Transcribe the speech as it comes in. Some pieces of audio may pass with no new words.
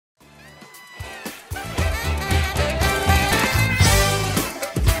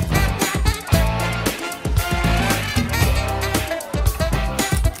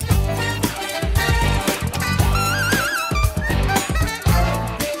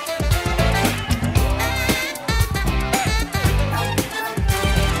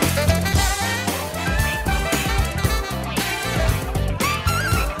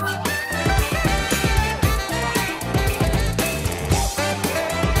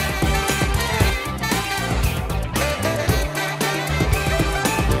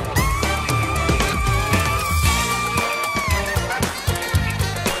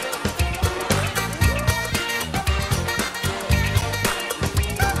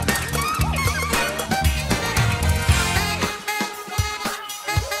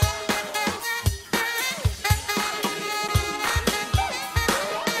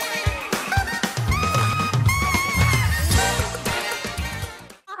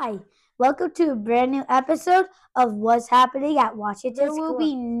Hi, welcome to a brand new episode of What's Happening at Washington School. There will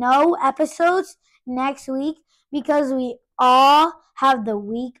be no episodes next week because we all have the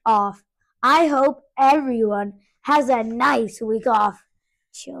week off. I hope everyone has a nice week off.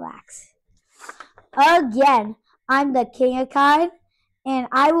 Chillax. Again, I'm the King of Kind, and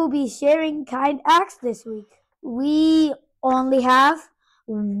I will be sharing kind acts this week. We only have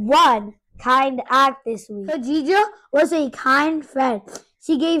one kind act this week. Khadija was a kind friend.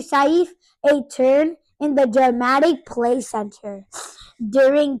 She gave Saif a turn in the dramatic play center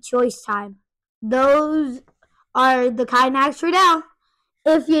during choice time. Those are the kind acts for now.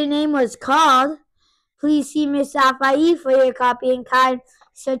 If your name was called, please see Miss Safai for your copy and kind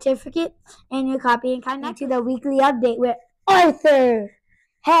certificate and your copy and kind to the weekly update with Arthur.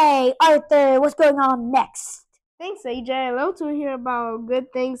 Hey, Arthur, what's going on next? Thanks, AJ. I love to hear about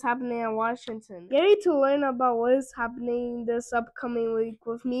good things happening in Washington. Get ready to learn about what is happening this upcoming week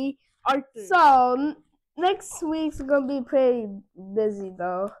with me, Arthur. So, next week's gonna be pretty busy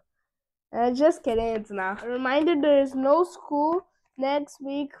though. Just kidding, it's not. A reminder, there is no school next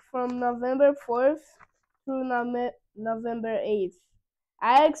week from November 4th through November 8th.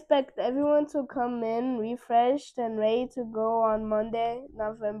 I expect everyone to come in refreshed and ready to go on Monday,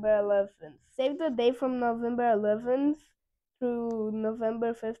 November 11th. Save the date from November 11th through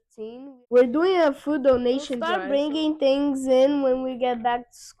November 15th. We're doing a food donation drive. Start bringing things in when we get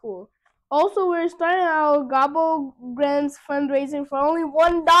back to school. Also, we're starting our Gobble Grants fundraising for only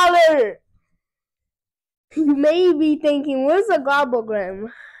 $1. You may be thinking, what's a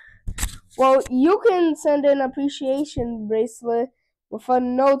Gobblegram? Well, you can send an appreciation bracelet with a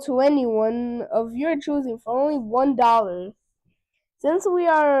note to anyone of your choosing for only $1. Since we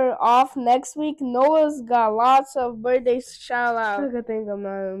are off next week, Noah's got lots of birthday shout outs. I can think of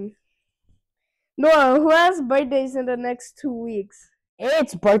them. Noah, who has birthdays in the next 2 weeks?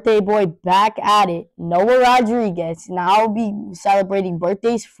 It's birthday boy back at it, Noah Rodriguez, and I'll be celebrating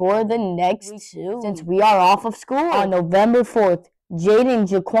birthdays for the next two since we are off of school. On November 4th, Jaden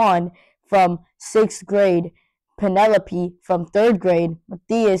Jaquan from 6th grade, Penelope from 3rd grade,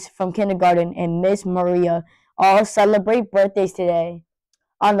 Matthias from kindergarten, and Miss Maria all celebrate birthdays today.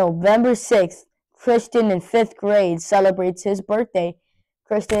 On November 6th, Christian in 5th grade celebrates his birthday.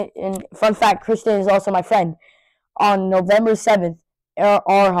 Fun fact, Christian is also my friend. On November 7th,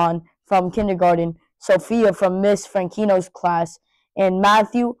 Arhan from kindergarten, Sophia from Miss Frankino's class, and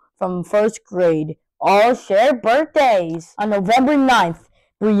Matthew from 1st grade all share birthdays. On November 9th,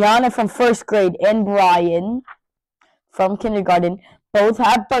 Brianna from 1st grade and Brian from kindergarten both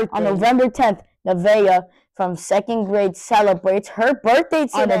have birthdays. On November 10th, Nevaeh from 2nd grade celebrates her birthday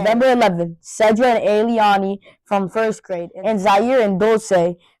today. On November 11th, Cedra and Eliani from 1st grade, and Zaire and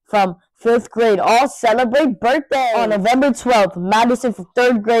Dulce from 5th grade all celebrate birthdays. On November 12th, Madison from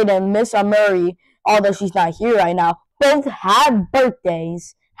 3rd grade and Miss Amuri, although she's not here right now, both have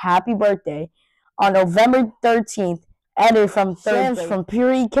birthdays. Happy birthday. On November 13th, Eder from 3rd grade, from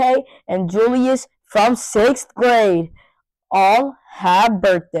pre-K, and Julius from 6th grade all have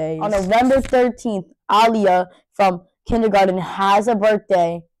birthdays. On November 13th, Alia from kindergarten has a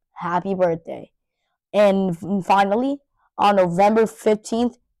birthday. Happy birthday. And finally, on November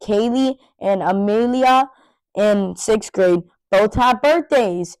 15th, Kaylee and Amelia in 6th grade both have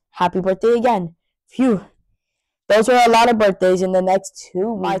birthdays. Happy birthday again. Phew. Those are a lot of birthdays in the next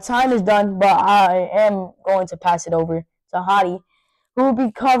 2 weeks. My time is done, but I am going to pass it over to Hadi, who will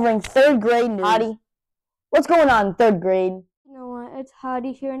be covering 3rd grade news. Hadi, what's going on in 3rd grade? You know what, it's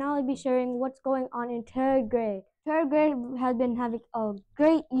Hadi here, and I'll be sharing what's going on in 3rd grade. 3rd grade has been having a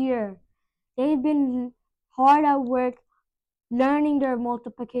great year. They've been hard at work learning their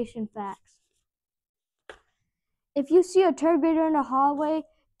multiplication facts. If you see a 3rd grader in the hallway,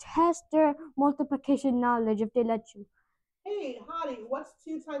 test their multiplication knowledge if they let you. Hey, Hadi, what's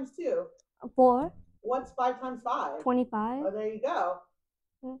 2 times 2? 4. What's 5 times 5? 25. Oh, there you go.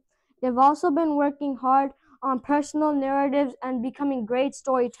 They've also been working hard on personal narratives and becoming great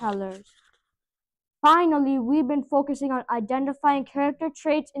storytellers. Finally, we've been focusing on identifying character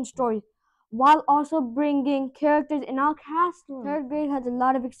traits in stories, while also bringing characters in our classroom. 3rd grade has a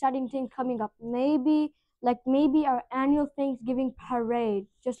lot of exciting things coming up. Maybe our annual Thanksgiving parade,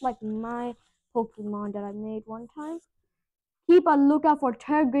 just like my Pokemon that I made one time. Keep a lookout for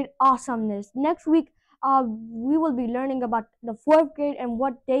 3rd grade awesomeness. Next week, we will be learning about the 4th grade and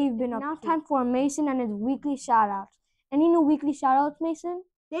what they've been up to. Now time for Mason and his weekly shoutouts. Any new weekly shoutouts, Mason?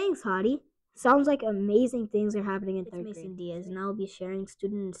 Thanks, Hadi. Sounds like amazing things are happening in 3rd grade. Mason Diaz, and I'll be sharing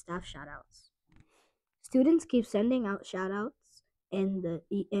student and staff shoutouts. Students keep sending out shoutouts and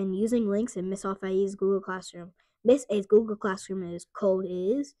using links in Miss Alfai's Google Classroom. Miss A's Google Classroom code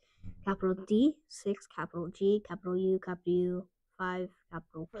is capital D, 6, capital G, capital U, 5,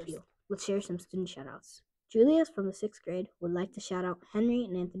 capital Q. Let's share some student shoutouts. Julius from the 6th grade would like to shout out Henry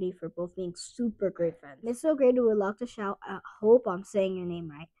and Anthony for both being super great friends. Mrs. O'Grady would like to shout out, hope I'm saying your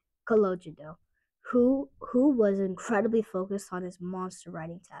name right, Kolojido, who was incredibly focused on his monster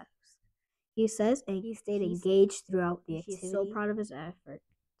writing task. He says and he stayed engaged throughout the activity. He's so proud of his efforts.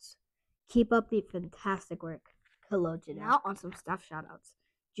 Keep up the fantastic work, Kolojido. Now on some staff shoutouts.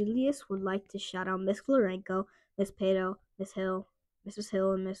 Julius would like to shout out Miss Florenko, Miss Pato, Miss Hill, Mrs.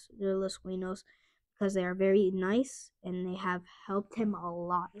 Hill, and Miss Lasquinos because they are very nice and they have helped him a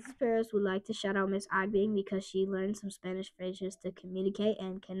lot. Mrs. Perez would like to shout out Miss Agbing because she learned some Spanish phrases to communicate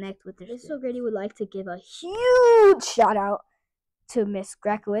and connect with their students. Miss O'Grady would like to give a huge shout out to Miss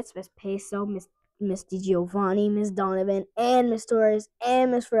Grekowitz, Miss Peso, Miss DiGiovanni, Miss Donovan, and Miss Torres,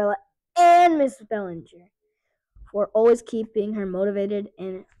 and Miss Farella, and Miss Bellinger for always keeping her motivated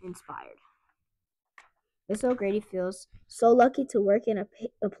and inspired. Miss O'Grady feels so lucky to work in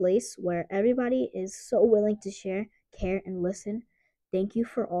a place where everybody is so willing to share, care, and listen. Thank you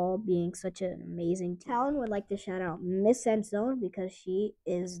for all being such an amazing team. Talon would like to shout out Miss Sansone because she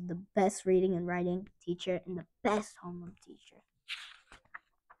is the best reading and writing teacher and the best homeroom teacher.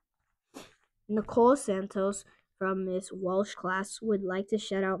 Nicole Santos from Miss Walsh class would like to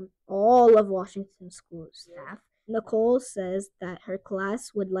shout out all of Washington School staff. Nicole says that her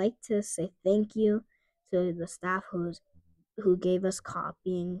class would like to say thank you to the staff who gave us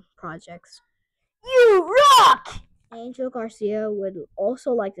copying projects. You rock! Angel Garcia would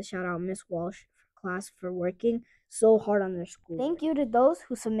also like to shout out Miss Walsh class for working so hard on their school. Thank you to those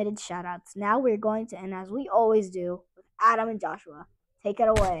who submitted shout outs. Now we're going to end as we always do with Adam and Joshua. Take it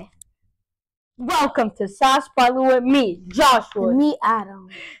away. Welcome to SAS Spotlight with me, Joshua. And me, Adam.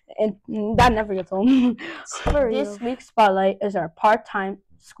 And that never gets old. This week's spotlight is our part-time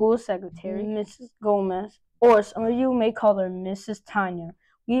school secretary, Mrs. Gomez, or some of you may call her Mrs. Tanya.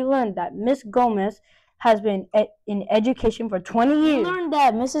 We learned that Miss Gomez has been in education for 20 years. We learned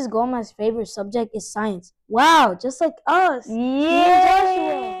that Mrs. Gomez's favorite subject is science. Wow, just like us.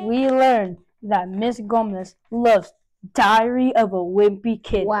 Yeah. We learned that Miss Gomez loves Diary of a Wimpy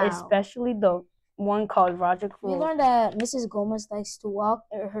Kid, especially the one called Roger Cruel. We learned that Mrs. Gomez likes to walk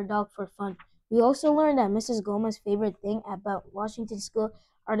her dog for fun. We also learned that Mrs. Gomez's favorite thing about Washington School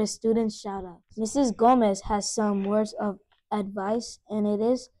are the students' shout-outs. Mrs. Gomez has some words of advice, and it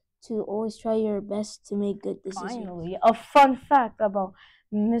is to always try your best to make good decisions. Finally, a fun fact about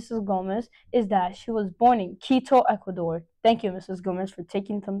Mrs. Gomez is that she was born in Quito, Ecuador. Thank you, Mrs. Gomez, for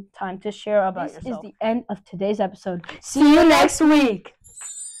taking some time to share about yourself. This is the end of today's episode. See you next week.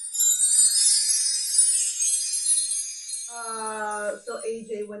 So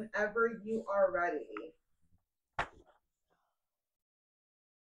AJ, whenever you are ready.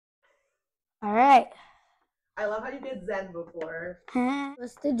 All right. I love how you did Zen before.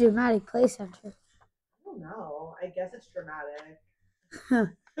 What's the dramatic play center? I don't know. I guess it's dramatic.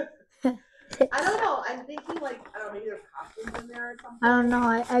 I don't know. I'm thinking like maybe there's costumes in there or something. I don't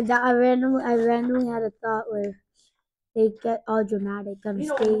know. I randomly had a thought where they get all dramatic on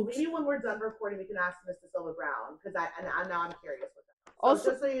stage. Maybe when we're done recording, we can ask Mr. Silver Brown because I'm curious with that.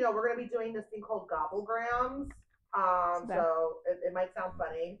 Also, just so you know, we're gonna be doing this thing called Gobblegrams. So it might sound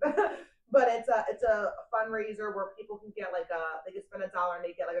funny, but it's a fundraiser where people can get they can spend $1 and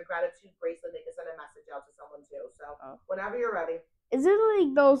they get like a gratitude bracelet. They can send a message out to someone too. So whenever you're ready. Is it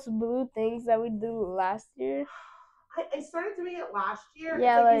like those blue things that we did last year? I started doing it last year.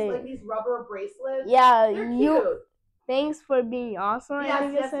 Yeah, it's these rubber bracelets. Yeah, they're cute. Thanks for being awesome.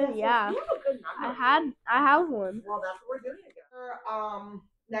 Yes. Yeah. You have a good number. I have one. Well, that's what we're doing again.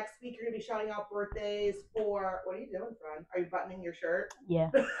 Next week you're gonna be shouting out birthdays for. What are you doing, friend? Are you buttoning your shirt? Yeah.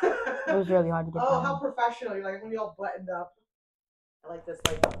 It was really hard to get. Oh, how professional! You're like when you all buttoned up. I like this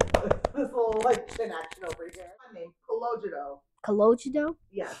this little chin action over here. My name Kolojido. Kolojido?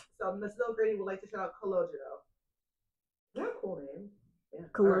 Yes. So Mrs. O'Grady would like to shout out Kolojido. Is that a cool name? Yeah.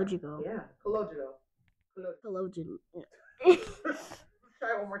 Kolojido. Right. Yeah. Kolojido. Kolojido. Try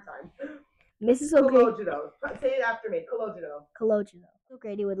it one more time. Mrs. O'Grady. Kolojido. Say it after me. Kolojido. Kolojido.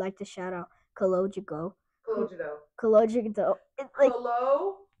 O'Grady would like to shout out Kolojido. Kolojido. Kolojido. It's like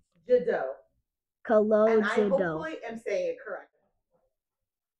Kolojido. Kolojido. And I hopefully am saying it correct.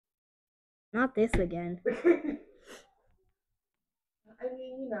 Not this again. I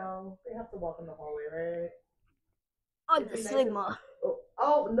mean, they have to walk in the hallway, right? Oh, the Sigma.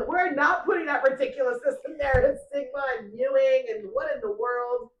 No, we're not putting that ridiculousness in there. It's Sigma and Ewing and what in the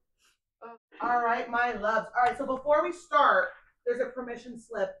world? All right, my loves. All right, so before we start, there's a permission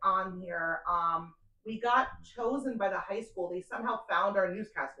slip on here. we got chosen by the high school. They somehow found our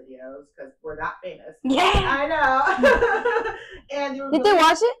newscast videos because we're that famous. Yeah. I know. And Did they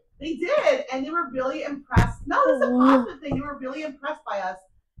watch it? They did, and they were really impressed. No, this is a positive thing. They were really impressed by us.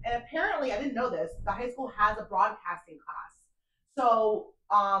 And apparently, I didn't know this, the high school has a broadcasting class. So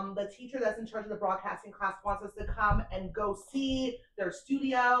the teacher that's in charge of the broadcasting class wants us to come and go see their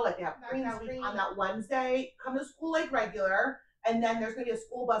studio. Like they have green screen on that Wednesday. Come to school like regular. And then there's going to be a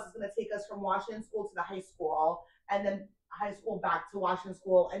school bus that's going to take us from Washington School to the high school. And then high school back to Washington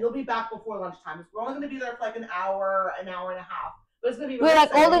School. And you'll be back before lunchtime. We're only going to be there for like an hour and a half. But it's going to be really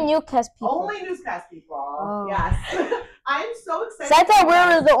like all the exciting. newscast people. Only newscast people. Oh. Yes. I'm so excited. So I thought we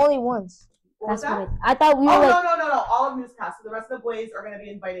were the only ones. What was that? I thought we were Oh, like no. All of newscast. So the rest of the boys are going to be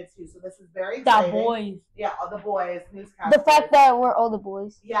invited too. So this is very the exciting. boys. Yeah, the boys. Newscast. The fact that we're all the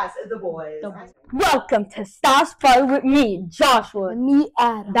boys. Yes, the boys. Welcome to Stop Spy with me, Joshua. Me,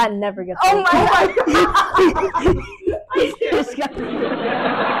 Adam. That never gets Oh old. my god.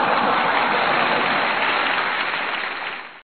 Disgusting.